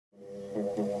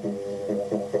Hey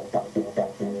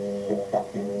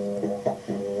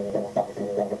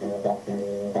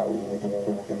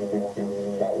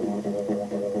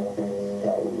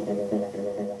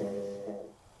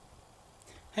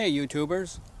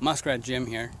YouTubers, Muskrat Jim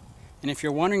here, and if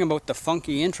you're wondering about the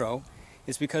funky intro,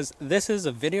 it's because this is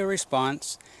a video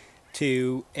response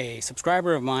to a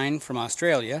subscriber of mine from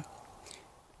Australia.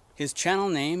 His channel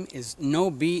name is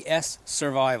No BS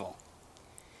Survival,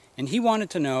 and he wanted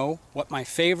to know what my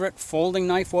favorite folding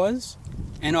knife was,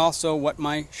 and also what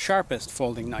my sharpest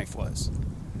folding knife was.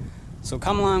 So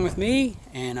come along with me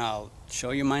and I'll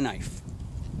show you my knife.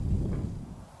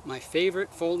 My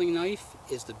favorite folding knife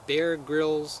is the Bear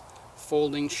Grylls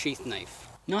folding sheath knife.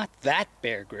 Not that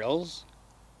Bear Grylls.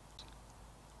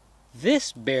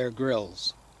 This Bear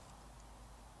Grylls.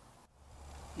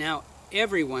 Now,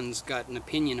 everyone's got an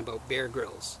opinion about Bear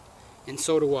Grylls, and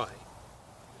so do I.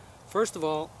 First of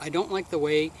all, I don't like the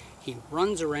way he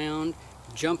runs around,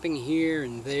 jumping here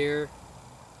and there,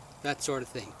 that sort of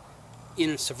thing. In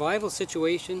a survival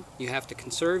situation, you have to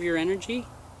conserve your energy,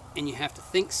 and you have to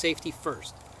think safety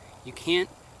first. You can't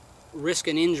risk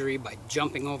an injury by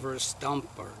jumping over a stump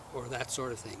or that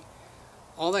sort of thing.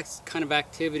 All that kind of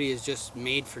activity is just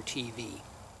made for TV.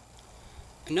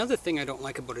 Another thing I don't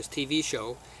like about his TV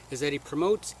show is that he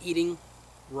promotes eating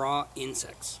raw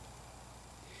insects.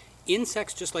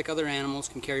 Insects, just like other animals,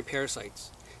 can carry parasites,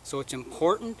 so it's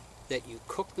important that you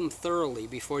cook them thoroughly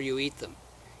before you eat them,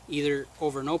 either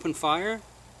over an open fire,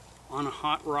 on a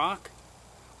hot rock,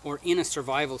 or in a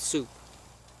survival soup.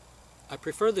 I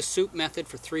prefer the soup method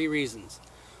for 3 reasons.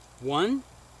 1,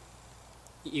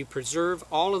 you preserve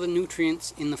all of the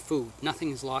nutrients in the food. Nothing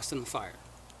is lost in the fire.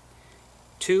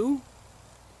 2,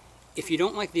 if you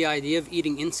don't like the idea of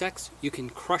eating insects, you can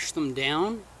crush them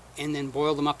down and then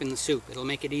boil them up in the soup. It'll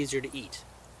make it easier to eat.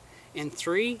 And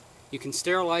 3, you can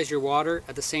sterilize your water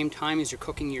at the same time as you're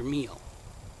cooking your meal.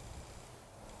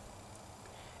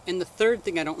 And the third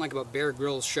thing I don't like about Bear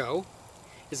Grylls' show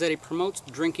is that he promotes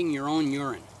drinking your own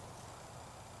urine.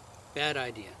 Bad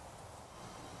idea.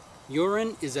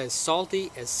 Urine is as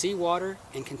salty as seawater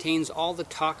and contains all the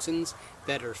toxins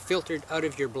that are filtered out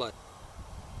of your blood.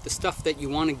 The stuff that you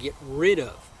want to get rid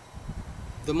of.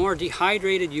 The more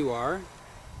dehydrated you are,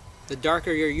 the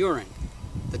darker your urine.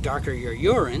 The darker your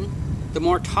urine, the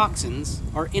more toxins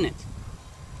are in it.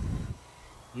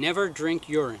 Never drink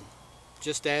urine,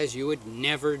 just as you would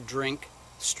never drink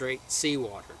straight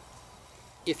seawater.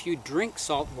 If you drink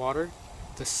salt water,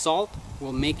 the salt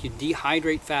will make you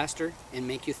dehydrate faster and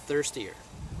make you thirstier.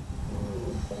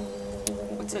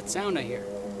 What's that sound I hear?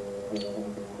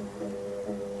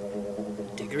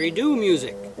 Didgeridoo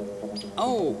music.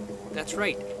 Oh, that's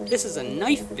right. This is a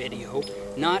knife video,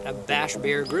 not a Bash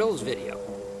Bear Grylls video.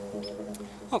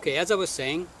 Okay, as I was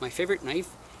saying, my favorite knife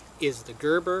is the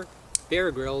Gerber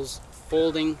Bear Grylls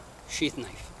folding sheath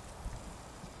knife.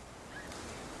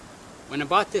 When I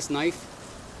bought this knife,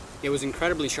 it was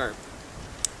incredibly sharp.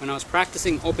 When I was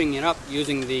practicing opening it up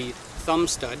using the thumb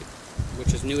stud,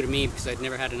 which is new to me because I'd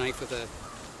never had a knife with a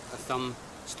thumb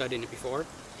stud in it before,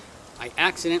 I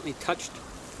accidentally touched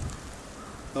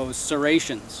those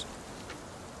serrations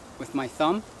with my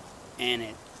thumb and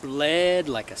it bled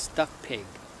like a stuck pig.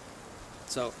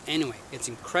 So anyway, it's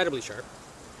incredibly sharp.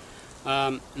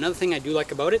 Another thing I do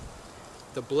like about it,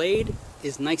 the blade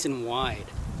is nice and wide.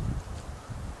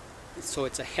 So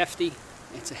it's a hefty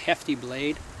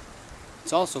blade.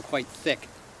 It's also quite thick.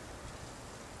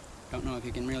 Don't know if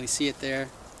you can really see it there,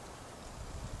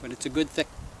 but it's a good thick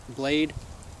blade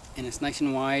and it's nice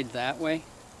and wide that way.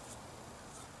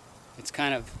 It's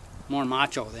kind of more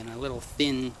macho than a little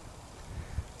thin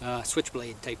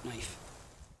switchblade type knife.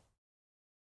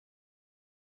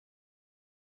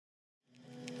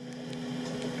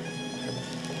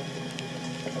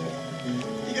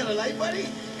 You got a light, buddy?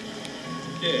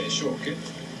 Yeah, sure, kid.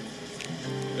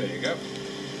 There you go.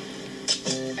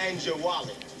 And your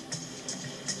wallet.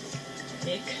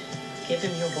 Nick, give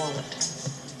him your wallet.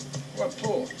 What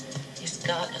for? He's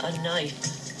got a knife.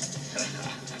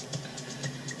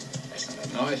 That's not a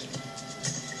knife.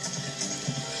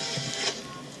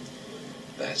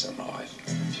 That's a knife.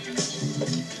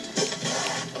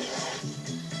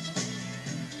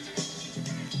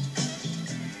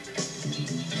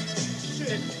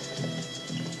 Shit.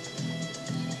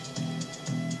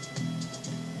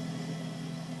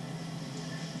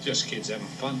 Just kids having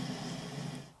fun.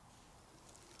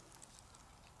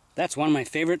 That's one of my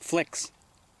favorite flicks.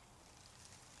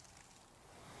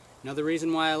 Another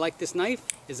reason why I like this knife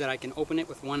is that I can open it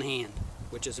with one hand,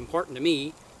 which is important to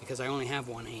me because I only have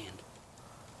one hand.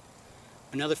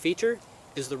 Another feature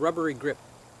is the rubbery grip.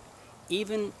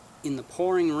 Even in the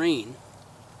pouring rain,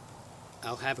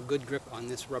 I'll have a good grip on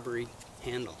this rubbery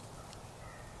handle.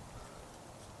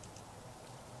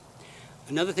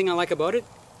 Another thing I like about it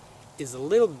is the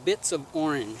little bits of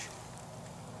orange.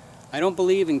 I don't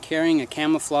believe in carrying a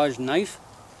camouflage knife,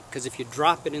 because if you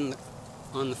drop it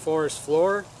on the forest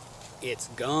floor, it's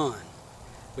gone.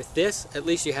 With this, at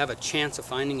least you have a chance of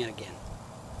finding it again.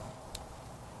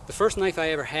 The first knife I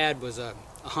ever had was a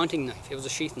hunting knife. It was a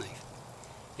sheath knife.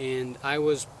 And I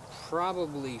was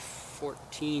probably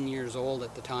 14 years old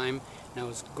at the time, and I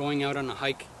was going out on a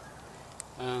hike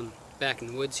back in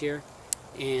the woods here.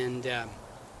 And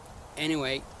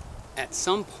anyway, at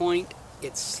some point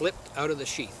it slipped out of the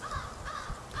sheath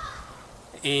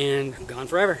and gone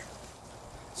forever.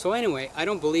 So anyway, I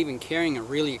don't believe in carrying a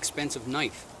really expensive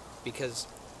knife, because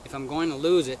if I'm going to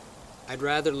lose it, I'd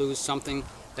rather lose something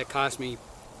that cost me,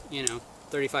 you know,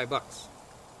 35 bucks.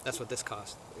 That's what this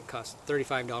cost. It cost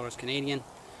 $35 Canadian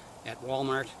at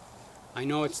Walmart. I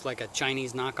know it's like a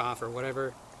Chinese knockoff or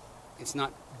whatever. It's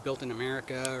not built in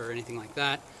America or anything like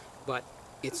that, but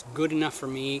it's good enough for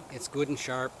me. It's good and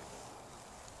sharp.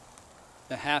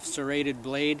 The half serrated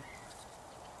blade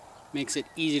makes it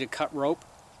easy to cut rope.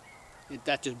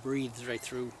 That just breathes right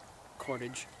through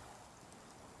cordage.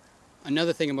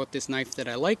 Another thing about this knife that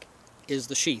I like is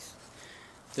the sheath.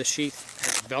 The sheath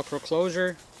has Velcro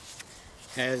closure,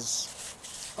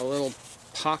 has a little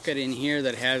pocket in here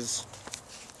that has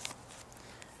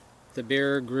the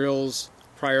Bear Grylls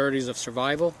Priorities of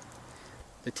Survival.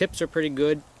 The tips are pretty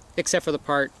good, except for the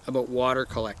part about water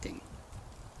collecting,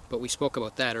 but we spoke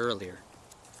about that earlier.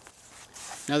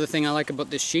 Another thing I like about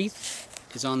this sheath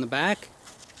is on the back,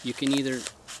 you can either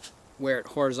wear it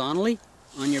horizontally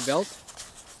on your belt,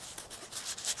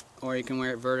 or you can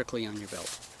wear it vertically on your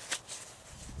belt.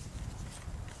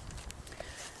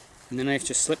 And the knife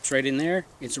just slips right in there.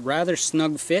 It's a rather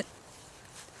snug fit.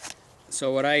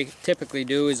 So what I typically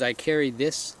do is I carry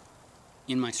this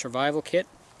in my survival kit,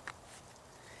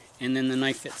 and then the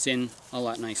knife fits in a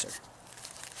lot nicer.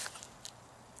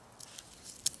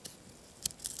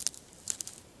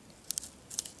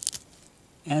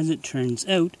 As it turns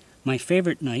out, my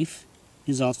favorite knife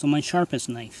is also my sharpest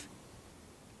knife.